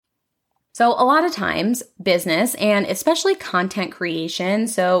So a lot of times, business and especially content creation,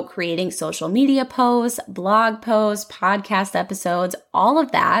 so creating social media posts, blog posts, podcast episodes, all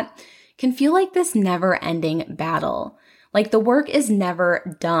of that can feel like this never-ending battle. Like the work is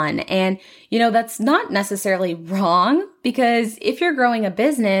never done. And, that's not necessarily wrong because if you're growing a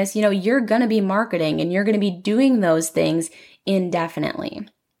business, you're going to be marketing and you're going to be doing those things indefinitely.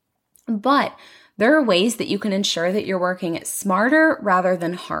 But there are ways that you can ensure that you're working smarter rather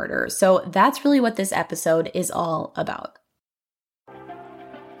than harder. So that's really what this episode is all about.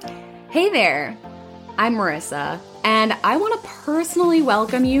 Hey there, I'm Marissa, and I want to personally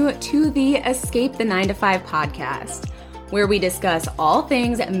welcome you to the Escape the 9-to-5 podcast, where we discuss all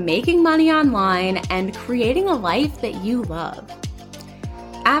things making money online and creating a life that you love.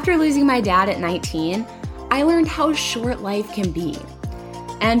 After losing my dad at 19, I learned how short life can be.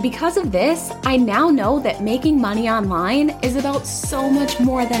 And because of this, I now know that making money online is about so much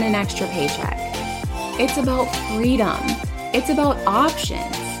more than an extra paycheck. It's about freedom. It's about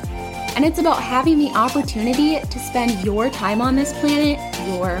options. And it's about having the opportunity to spend your time on this planet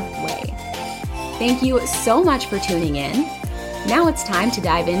your way. Thank you so much for tuning in. Now it's time to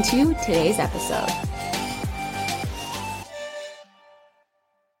dive into today's episode.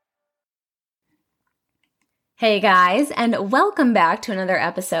 Hey guys, and welcome back to another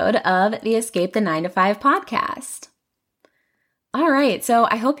episode of the Escape the 9-to-5 podcast. All right, so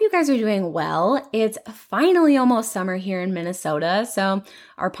I hope you guys are doing well. It's finally almost summer here in Minnesota, so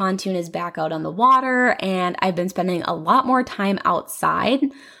our pontoon is back out on the water, and I've been spending a lot more time outside,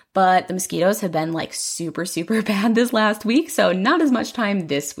 but the mosquitoes have been super bad this last week, so not as much time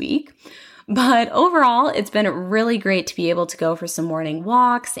this week. But overall, it's been really great to be able to go for some morning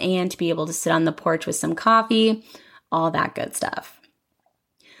walks and to be able to sit on the porch with some coffee, all that good stuff.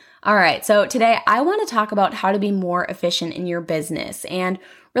 All right, so today I want to talk about how to be more efficient in your business and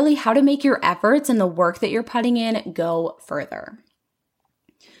really how to make your efforts and the work that you're putting in go further.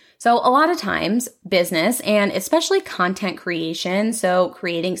 So a lot of times, business and especially content creation, so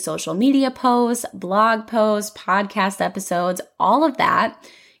creating social media posts, blog posts, podcast episodes, all of that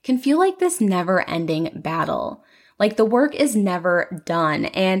can feel like this never-ending battle. Like the work is never done.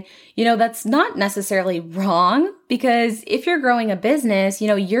 And, that's not necessarily wrong because if you're growing a business,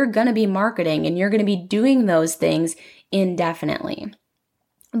 you're going to be marketing and you're going to be doing those things indefinitely.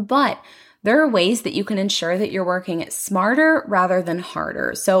 But there are ways that you can ensure that you're working smarter rather than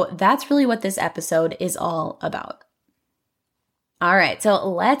harder. So that's really what this episode is all about. All right, so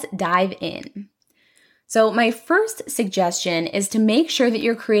let's dive in. So my first suggestion is to make sure that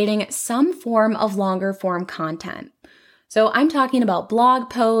you're creating some form of longer form content. So I'm talking about blog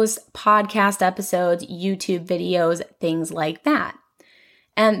posts, podcast episodes, YouTube videos, things like that.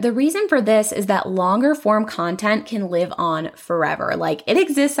 And the reason for this is that longer form content can live on forever. Like it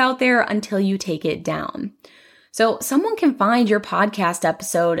exists out there until you take it down. So someone can find your podcast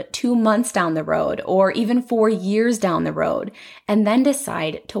episode 2 months down the road or even 4 years down the road and then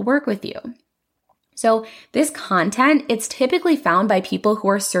decide to work with you. So this content, it's typically found by people who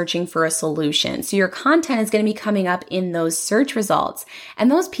are searching for a solution. So your content is going to be coming up in those search results. And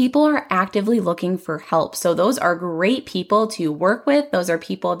those people are actively looking for help. So those are great people to work with. Those are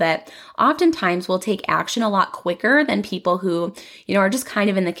people that oftentimes will take action a lot quicker than people who, are just kind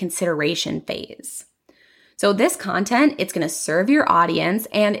of in the consideration phase. So this content, it's going to serve your audience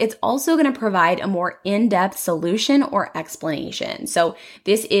and it's also going to provide a more in-depth solution or explanation. So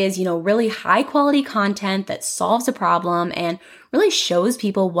this is, really high quality content that solves a problem and really shows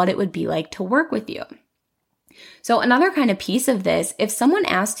people what it would be like to work with you. So another kind of piece of this, if someone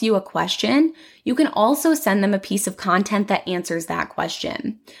asks you a question, you can also send them a piece of content that answers that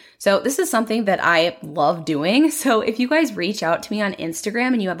question. So this is something that I love doing. So if you guys reach out to me on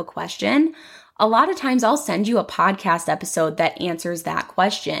Instagram and you have a question, a lot of times I'll send you a podcast episode that answers that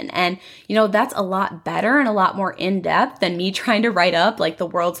question. And, that's a lot better and a lot more in-depth than me trying to write up the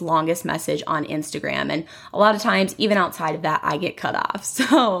world's longest message on Instagram. And a lot of times, even outside of that, I get cut off.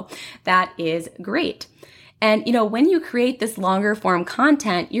 So that is great. And, when you create this longer form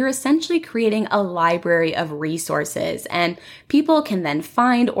content, you're essentially creating a library of resources and people can then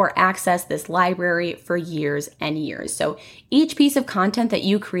find or access this library for years and years. So each piece of content that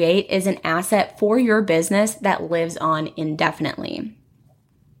you create is an asset for your business that lives on indefinitely.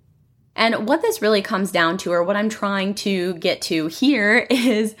 And what this really comes down to, or what I'm trying to get to here,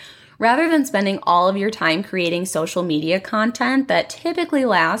 is rather than spending all of your time creating social media content that typically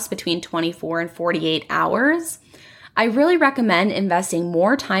lasts between 24 and 48 hours, I really recommend investing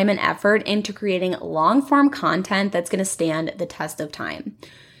more time and effort into creating long-form content that's going to stand the test of time.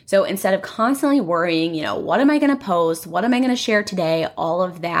 So instead of constantly worrying, what am I going to post? What am I going to share today? All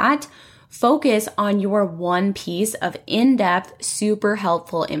of that, focus on your one piece of in-depth, super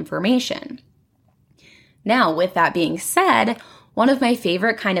helpful information. Now, with that being said, one of my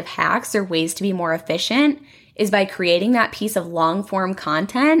favorite kind of hacks or ways to be more efficient is by creating that piece of long-form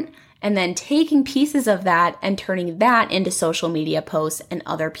content and then taking pieces of that and turning that into social media posts and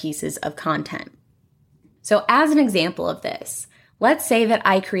other pieces of content. So as an example of this, let's say that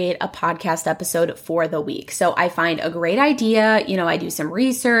I create a podcast episode for the week. So I find a great idea, I do some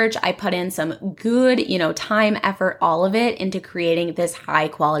research, I put in some good, time, effort, all of it into creating this high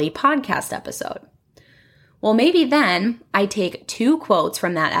quality podcast episode. Well, maybe then I take 2 quotes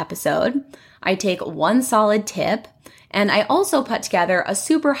from that episode, I take 1 solid tip, and I also put together a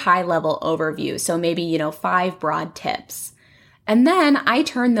super high level overview. So maybe, 5 broad tips. And then I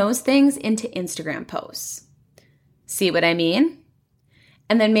turn those things into Instagram posts. See what I mean?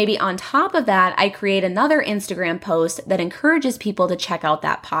 And then maybe on top of that, I create another Instagram post that encourages people to check out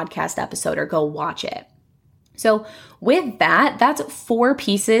that podcast episode or go watch it. So with that, that's 4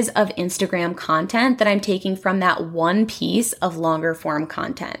 pieces of Instagram content that I'm taking from that one piece of longer form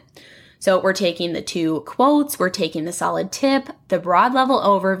content. So we're taking the 2 quotes, we're taking the solid tip, the broad level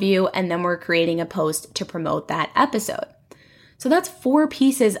overview, and then we're creating a post to promote that episode. So that's 4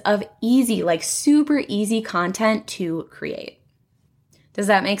 pieces of easy, super easy content to create. Does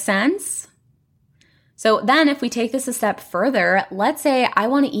that make sense? So then if we take this a step further, let's say I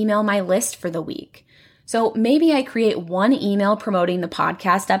want to email my list for the week. So maybe I create 1 email promoting the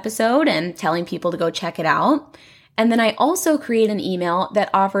podcast episode and telling people to go check it out. And then I also create an email that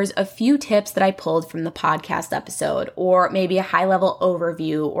offers a few tips that I pulled from the podcast episode, or maybe a high-level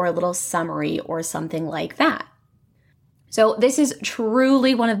overview or a little summary or something like that. So this is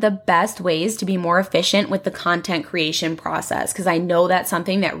truly one of the best ways to be more efficient with the content creation process, because I know that's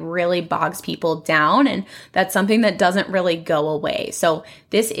something that really bogs people down and that's something that doesn't really go away. So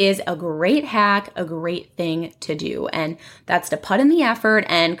this is a great hack, a great thing to do. And that's to put in the effort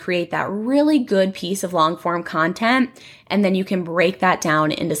and create that really good piece of long form content. And then you can break that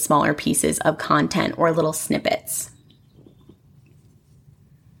down into smaller pieces of content or little snippets.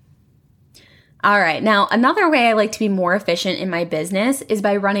 All right. Now, another way I like to be more efficient in my business is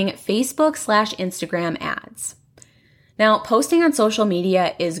by running Facebook/Instagram ads. Now, posting on social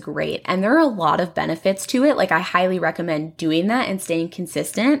media is great, and there are a lot of benefits to it. I highly recommend doing that and staying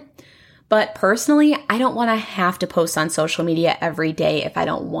consistent. But personally, I don't want to have to post on social media every day if I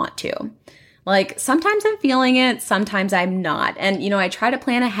don't want to. Sometimes I'm feeling it, sometimes I'm not. And, I try to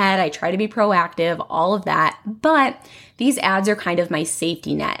plan ahead, I try to be proactive, all of that. But these ads are kind of my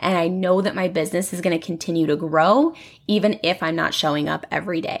safety net. And I know that my business is going to continue to grow, even if I'm not showing up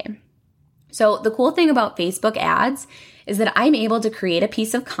every day. So the cool thing about Facebook ads is that I'm able to create a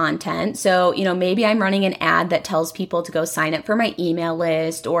piece of content. So, maybe I'm running an ad that tells people to go sign up for my email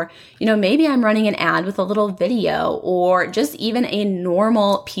list, or, maybe I'm running an ad with a little video, or just even a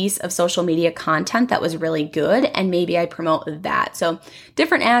normal piece of social media content that was really good. And maybe I promote that. So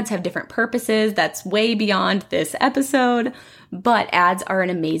different ads have different purposes. That's way beyond this episode, but ads are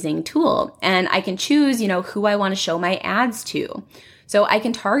an amazing tool, and I can choose, who I want to show my ads to. So I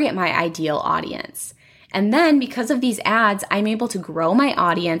can target my ideal audience. And then because of these ads, I'm able to grow my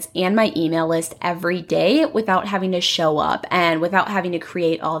audience and my email list every day without having to show up and without having to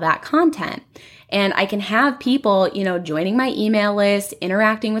create all that content. And I can have people, joining my email list,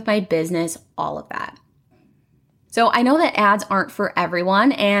 interacting with my business, all of that. So I know that ads aren't for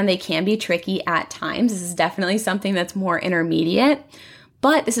everyone and they can be tricky at times. This is definitely something that's more intermediate,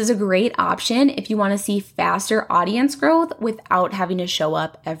 but this is a great option if you want to see faster audience growth without having to show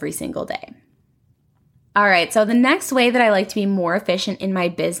up every single day. All right, so the next way that I like to be more efficient in my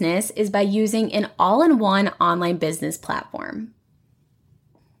business is by using an all-in-one online business platform.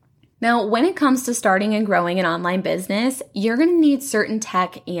 Now, when it comes to starting and growing an online business, you're going to need certain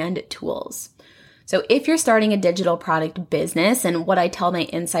tech and tools. So if you're starting a digital product business, and what I tell my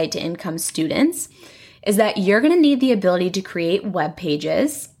Insight to Income students is that you're going to need the ability to create web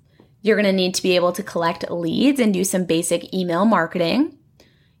pages. You're going to need to be able to collect leads and do some basic email marketing.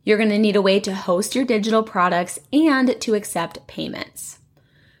 You're going to need a way to host your digital products and to accept payments.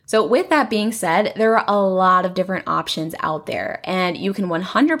 So with that being said, there are a lot of different options out there, and you can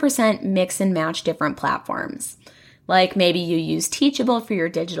 100% mix and match different platforms. Like maybe you use Teachable for your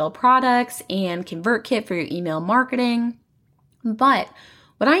digital products and ConvertKit for your email marketing. But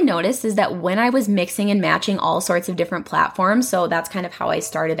what I noticed is that when I was mixing and matching all sorts of different platforms, so that's kind of how I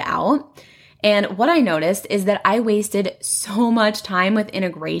started out, And what I noticed is that I wasted so much time with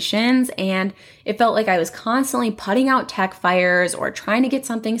integrations, and it felt like I was constantly putting out tech fires or trying to get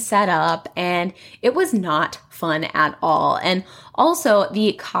something set up, and it was not fun at all. And also,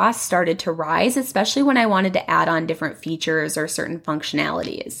 the costs started to rise, especially when I wanted to add on different features or certain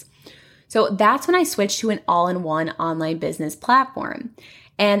functionalities. So that's when I switched to an all-in-one online business platform.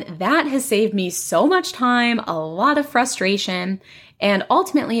 And that has saved me so much time, a lot of frustration, and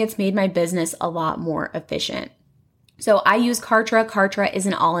ultimately it's made my business a lot more efficient. So I use Kartra. Kartra is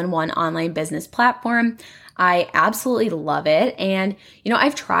an all-in-one online business platform. I absolutely love it. And,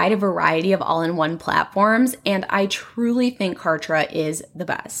 I've tried a variety of all-in-one platforms, and I truly think Kartra is the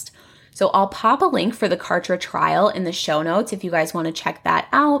best. So I'll pop a link for the Kartra trial in the show notes if you guys want to check that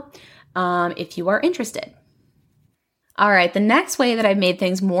out, if you are interested. All right, the next way that I've made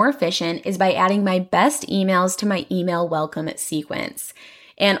things more efficient is by adding my best emails to my email welcome sequence.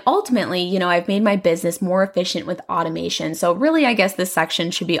 And ultimately, I've made my business more efficient with automation. So really, I guess this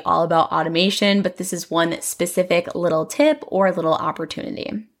section should be all about automation, but this is one specific little tip or little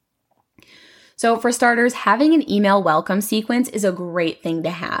opportunity. So for starters, having an email welcome sequence is a great thing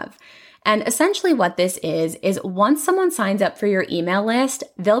to have. And essentially what this is once someone signs up for your email list,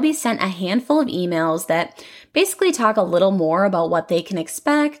 they'll be sent a handful of emails that basically talk a little more about what they can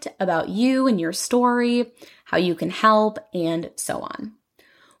expect, about you and your story, how you can help, and so on.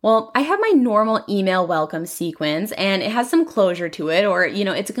 Well, I have my normal email welcome sequence, and it has some closure to it, or,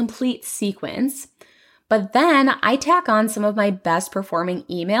 it's a complete sequence. But then I tack on some of my best performing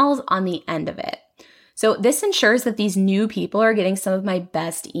emails on the end of it. So this ensures that these new people are getting some of my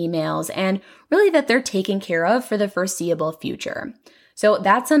best emails and really that they're taken care of for the foreseeable future. So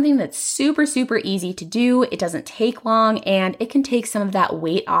that's something that's super, super easy to do. It doesn't take long, and it can take some of that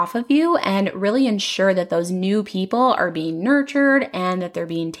weight off of you and really ensure that those new people are being nurtured and that they're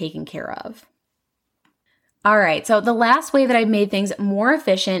being taken care of. All right, so the last way that I've made things more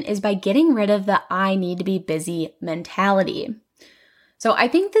efficient is by getting rid of the I need to be busy mentality. So I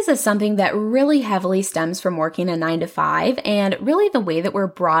think this is something that really heavily stems from working a 9-to-5 and really the way that we're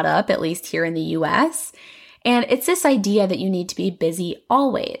brought up, at least here in the US. And it's this idea that you need to be busy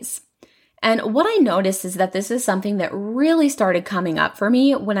always. And what I noticed is that this is something that really started coming up for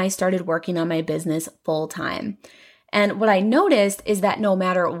me when I started working on my business full time. And what I noticed is that no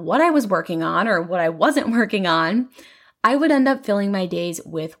matter what I was working on or what I wasn't working on, I would end up filling my days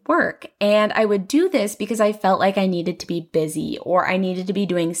with work. And I would do this because I felt like I needed to be busy or I needed to be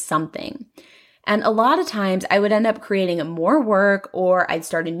doing something. And a lot of times I would end up creating more work, or I'd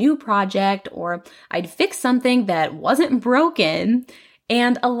start a new project, or I'd fix something that wasn't broken.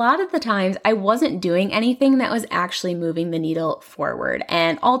 And a lot of the times I wasn't doing anything that was actually moving the needle forward.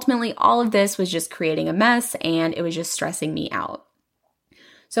 And ultimately all of this was just creating a mess, and it was just stressing me out.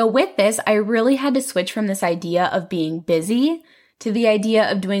 So with this, I really had to switch from this idea of being busy to the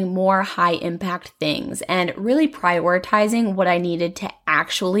idea of doing more high impact things and really prioritizing what I needed to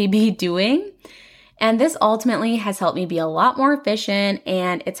actually be doing. And this ultimately has helped me be a lot more efficient,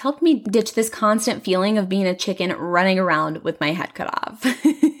 and it's helped me ditch this constant feeling of being a chicken running around with my head cut off.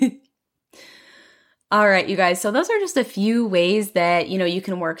 All right, you guys. So those are just a few ways that, you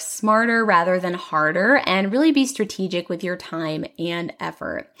can work smarter rather than harder and really be strategic with your time and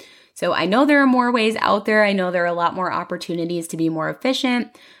effort. So I know there are more ways out there. I know there are a lot more opportunities to be more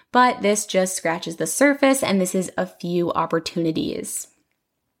efficient, but this just scratches the surface, and this is a few opportunities.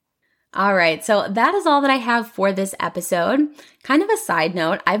 All right, so that is all that I have for this episode. Kind of a side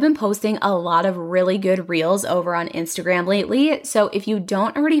note, I've been posting a lot of really good reels over on Instagram lately. So if you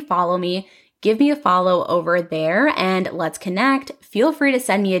don't already follow me, give me a follow over there and let's connect. Feel free to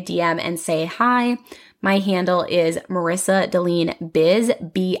send me a DM and say hi. My handle is Marissa Deline Biz,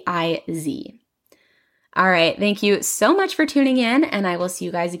 B-I-Z. All right, thank you so much for tuning in, and I will see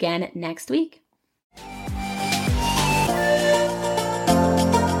you guys again next week.